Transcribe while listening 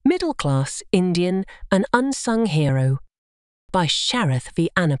Middle-Class Indian, an Unsung Hero, by Sharath V.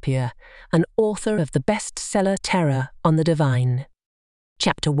 Anapur, an author of the bestseller Terror on the Divine.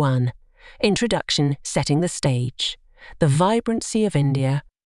 Chapter 1. Introduction, setting the stage. The vibrancy of India.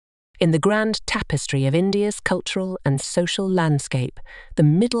 In the grand tapestry of India's cultural and social landscape, the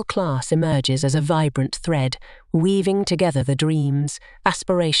middle class emerges as a vibrant thread, weaving together the dreams,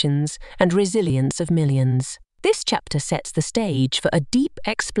 aspirations, and resilience of millions. This chapter sets the stage for a deep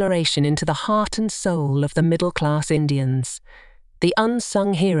exploration into the heart and soul of the middle-class Indians, the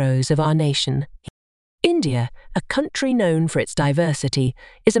unsung heroes of our nation. India, a country known for its diversity,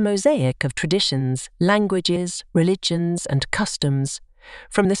 is a mosaic of traditions, languages, religions, and customs.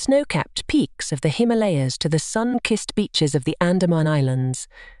 From the snow-capped peaks of the Himalayas to the sun-kissed beaches of the Andaman Islands,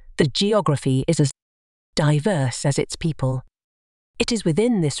 the geography is as diverse as its people. It is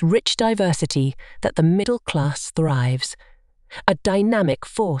within this rich diversity that the middle class thrives, a dynamic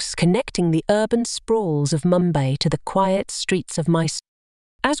force connecting the urban sprawls of Mumbai to the quiet streets of Mysore.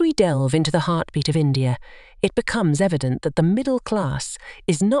 As we delve into the heartbeat of India, it becomes evident that the middle class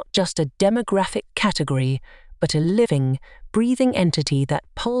is not just a demographic category, but a living, breathing entity that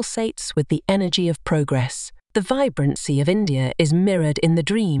pulsates with the energy of progress. The vibrancy of India is mirrored in the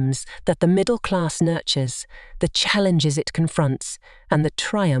dreams that the middle class nurtures, the challenges it confronts, and the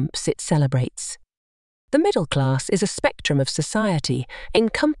triumphs it celebrates. The middle class is a spectrum of society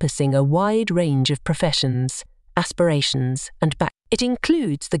encompassing a wide range of professions, aspirations, and It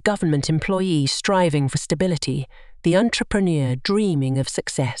includes the government employee striving for stability, the entrepreneur dreaming of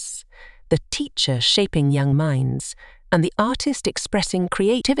success, the teacher shaping young minds, and the artist expressing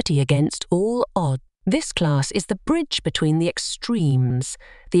creativity against all odds. This class is the bridge between the extremes,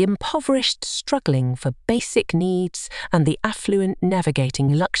 the impoverished struggling for basic needs and the affluent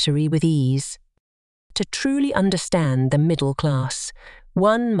navigating luxury with ease. To truly understand the middle class,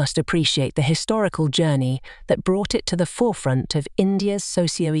 one must appreciate the historical journey that brought it to the forefront of India's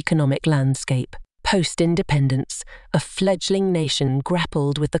socio-economic landscape. Post-independence, a fledgling nation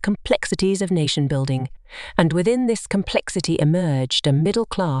grappled with the complexities of nation-building, and within this complexity emerged a middle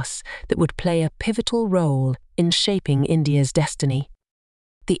class that would play a pivotal role in shaping India's destiny.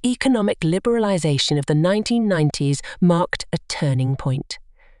 The economic liberalization of the 1990s marked a turning point.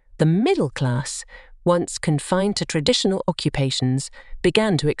 The middle class, once confined to traditional occupations,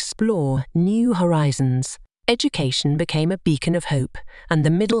 began to explore new horizons. Education became a beacon of hope, and the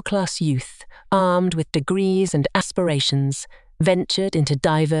middle-class youth, armed with degrees and aspirations, ventured into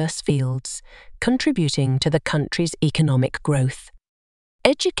diverse fields, contributing to the country's economic growth.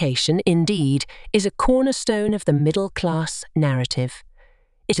 Education, indeed, is a cornerstone of the middle-class narrative.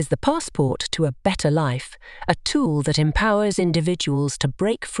 It is the passport to a better life, a tool that empowers individuals to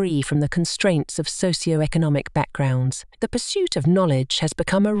break free from the constraints of socio-economic backgrounds. The pursuit of knowledge has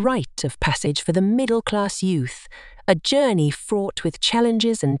become a rite of passage for the middle-class youth, a journey fraught with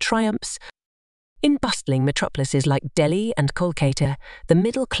challenges and triumphs. In bustling metropolises like Delhi and Kolkata, the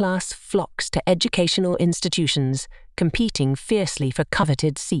middle class flocks to educational institutions, competing fiercely for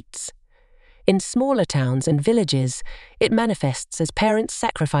coveted seats. In smaller towns and villages, it manifests as parents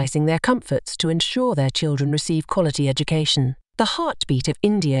sacrificing their comforts to ensure their children receive quality education. The heartbeat of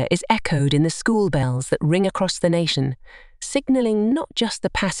India is echoed in the school bells that ring across the nation, signalling not just the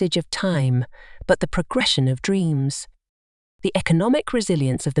passage of time, but the progression of dreams. The economic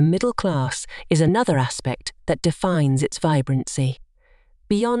resilience of the middle class is another aspect that defines its vibrancy.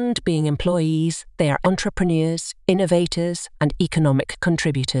 Beyond being employees, they are entrepreneurs, innovators, and economic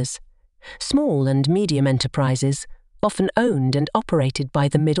contributors. Small and medium enterprises, often owned and operated by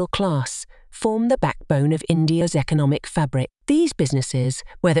the middle class, form the backbone of India's economic fabric. These businesses,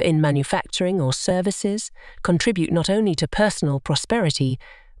 whether in manufacturing or services, contribute not only to personal prosperity,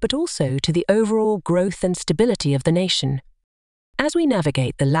 but also to the overall growth and stability of the nation. As we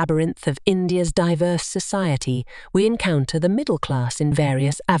navigate the labyrinth of India's diverse society, we encounter the middle class in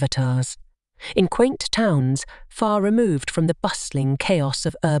various avatars. In quaint towns, far removed from the bustling chaos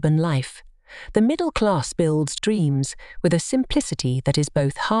of urban life, the middle class builds dreams with a simplicity that is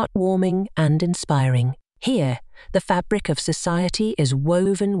both heartwarming and inspiring. Here, the fabric of society is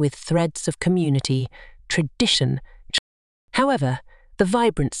woven with threads of community, tradition. However, the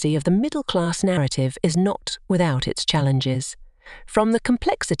vibrancy of the middle class narrative is not without its challenges. From the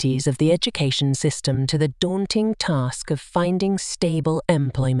complexities of the education system to the daunting task of finding stable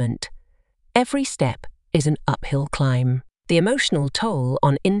employment, every step is an uphill climb. The emotional toll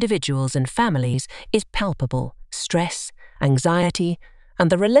on individuals and families is palpable. Stress, anxiety, and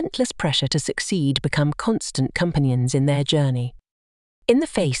the relentless pressure to succeed become constant companions in their journey. In the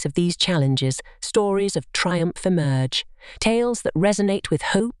face of these challenges, stories of triumph emerge, tales that resonate with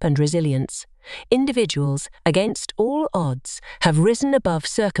hope and resilience. Individuals, against all odds, have risen above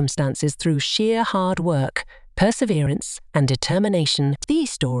circumstances through sheer hard work, perseverance, and determination.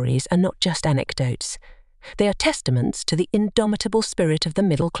 These stories are not just anecdotes. They are testaments to the indomitable spirit of the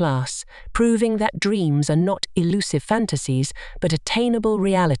middle class, proving that dreams are not elusive fantasies, but attainable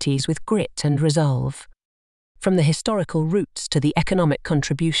realities with grit and resolve. From the historical roots to the economic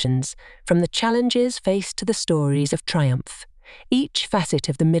contributions, from the challenges faced to the stories of triumph, each facet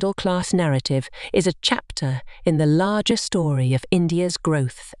of the middle-class narrative is a chapter in the larger story of India's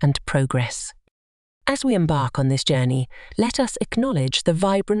growth and progress. As we embark on this journey, let us acknowledge the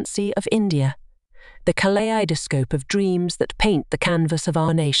vibrancy of India, the kaleidoscope of dreams that paint the canvas of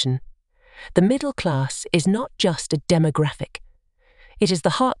our nation. The middle class is not just a demographic. It is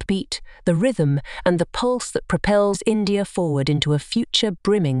the heartbeat, the rhythm, and the pulse that propels India forward into a future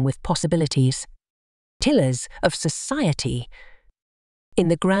brimming with possibilities. Pillars of society. In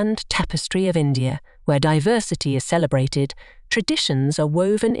the grand tapestry of India, where diversity is celebrated, traditions are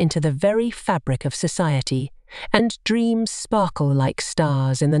woven into the very fabric of society, and dreams sparkle like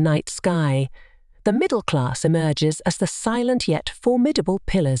stars in the night sky. The middle class emerges as the silent yet formidable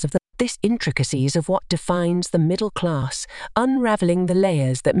pillars of This intricacies of what defines the middle class, unravelling the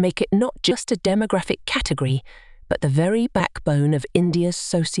layers that make it not just a demographic category, but the very backbone of India's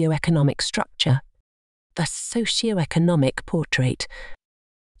socio-economic structure. The socio-economic portrait.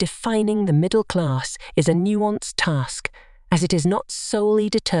 Defining the middle class is a nuanced task, as it is not solely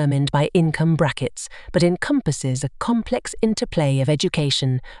determined by income brackets, but encompasses a complex interplay of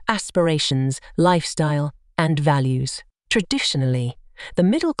education, aspirations, lifestyle, and values. Traditionally, the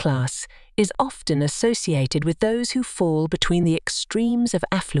middle class is often associated with those who fall between the extremes of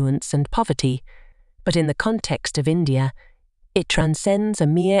affluence and poverty, but in the context of India, it transcends a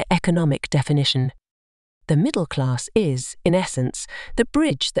mere economic definition. The middle class is, in essence, the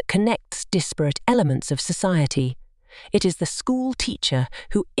bridge that connects disparate elements of society. It is the school teacher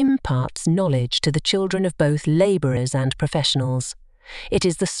who imparts knowledge to the children of both labourers and professionals. It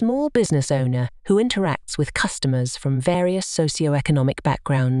is the small business owner who interacts with customers from various socio-economic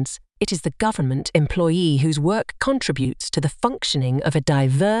backgrounds. It is the government employee whose work contributes to the functioning of a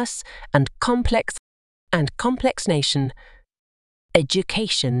diverse and complex nation.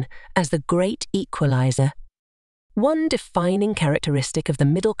 Education as the great equalizer. One defining characteristic of the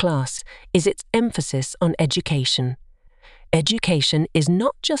middle class is its emphasis on education. Education is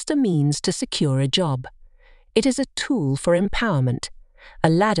not just a means to secure a job. It is a tool for empowerment, a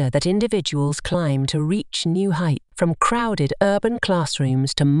ladder that individuals climb to reach new heights. From crowded urban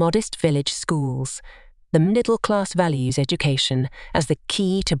classrooms to modest village schools, the middle class values education as the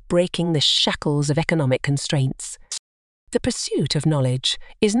key to breaking the shackles of economic constraints. The pursuit of knowledge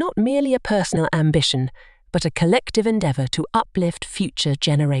is not merely a personal ambition, but a collective endeavour to uplift future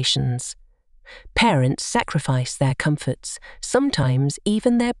generations. Parents sacrifice their comforts, sometimes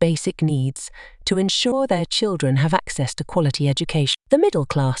even their basic needs, to ensure their children have access to quality education. The middle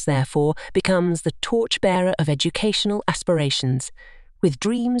class, therefore, becomes the torchbearer of educational aspirations, with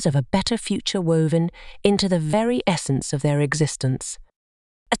dreams of a better future woven into the very essence of their existence.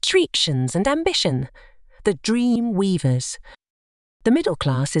 Aspirations and ambition. The dream weavers. The middle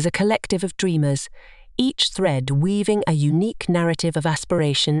class is a collective of dreamers, each thread weaving a unique narrative of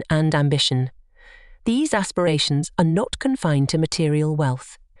aspiration and ambition. These aspirations are not confined to material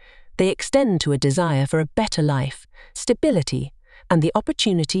wealth. They extend to a desire for a better life, stability, and the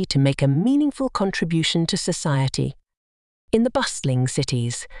opportunity to make a meaningful contribution to society. In the bustling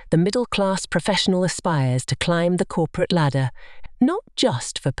cities, the middle-class professional aspires to climb the corporate ladder, not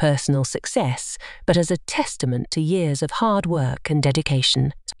just for personal success, but as a testament to years of hard work and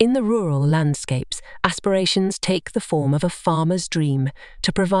dedication. In the rural landscapes, aspirations take the form of a farmer's dream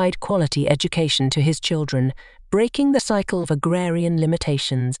to provide quality education to his children, breaking the cycle of agrarian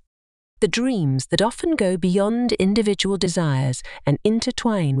limitations. The dreams that often go beyond individual desires and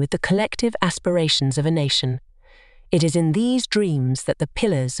intertwine with the collective aspirations of a nation. It is in these dreams that the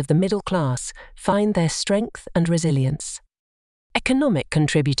pillars of the middle class find their strength and resilience. Economic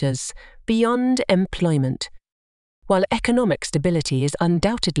contributors beyond employment. While economic stability is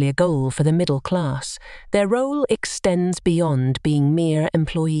undoubtedly a goal for the middle class, their role extends beyond being mere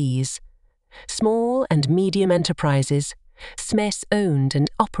employees. Small and medium enterprises, SMEs-owned and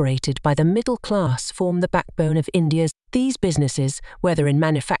operated by the middle class, form the backbone of India's. These businesses, whether in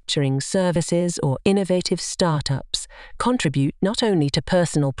manufacturing, services or innovative startups, contribute not only to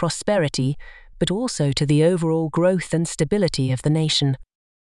personal prosperity, but also to the overall growth and stability of the nation.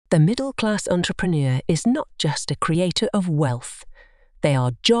 The middle-class entrepreneur is not just a creator of wealth. They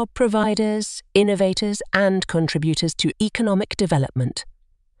are job providers, innovators, and contributors to economic development.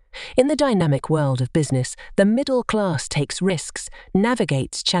 In the dynamic world of business, the middle class takes risks,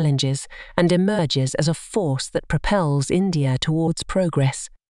 navigates challenges, and emerges as a force that propels India towards progress.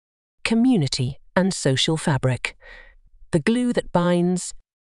 Community and social fabric. The glue that binds.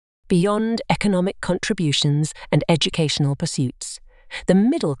 Beyond economic contributions and educational pursuits, the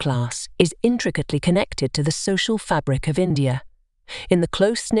middle class is intricately connected to the social fabric of India. In the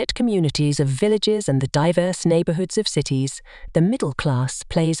close-knit communities of villages and the diverse neighbourhoods of cities, the middle class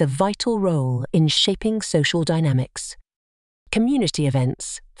plays a vital role in shaping social dynamics. Community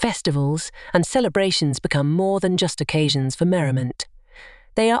events, festivals, and celebrations become more than just occasions for merriment.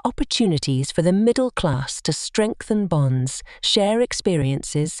 They are opportunities for the middle class to strengthen bonds, share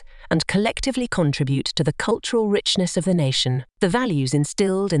experiences, and collectively contribute to the cultural richness of the nation. The values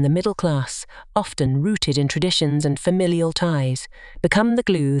instilled in the middle class, often rooted in traditions and familial ties, become the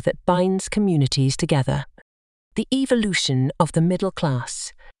glue that binds communities together. The evolution of the middle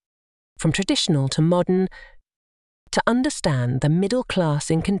class. From traditional to modern. To understand the middle class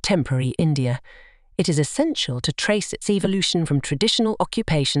in contemporary India, it is essential to trace its evolution from traditional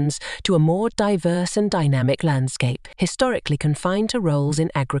occupations to a more diverse and dynamic landscape, historically confined to roles in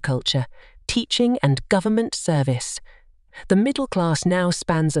agriculture, teaching, and government service. The middle class now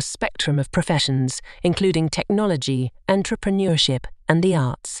spans a spectrum of professions, including technology, entrepreneurship, and the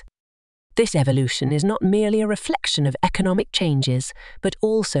arts. This evolution is not merely a reflection of economic changes, but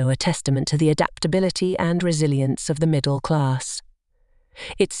also a testament to the adaptability and resilience of the middle class.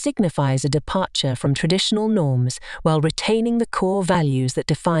 It signifies a departure from traditional norms while retaining the core values that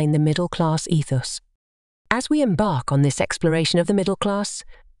define the middle-class ethos. As we embark on this exploration of the middle class,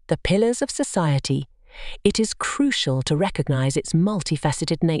 the pillars of society, it is crucial to recognize its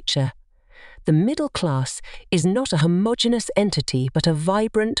multifaceted nature. The middle class is not a homogeneous entity but a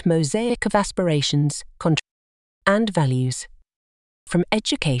vibrant mosaic of aspirations, and values. From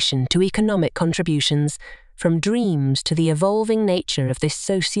education to economic contributions, from dreams to the evolving nature of this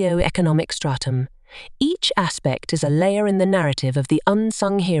socio-economic stratum, each aspect is a layer in the narrative of the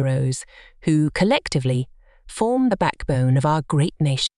unsung heroes who, collectively, form the backbone of our great nation.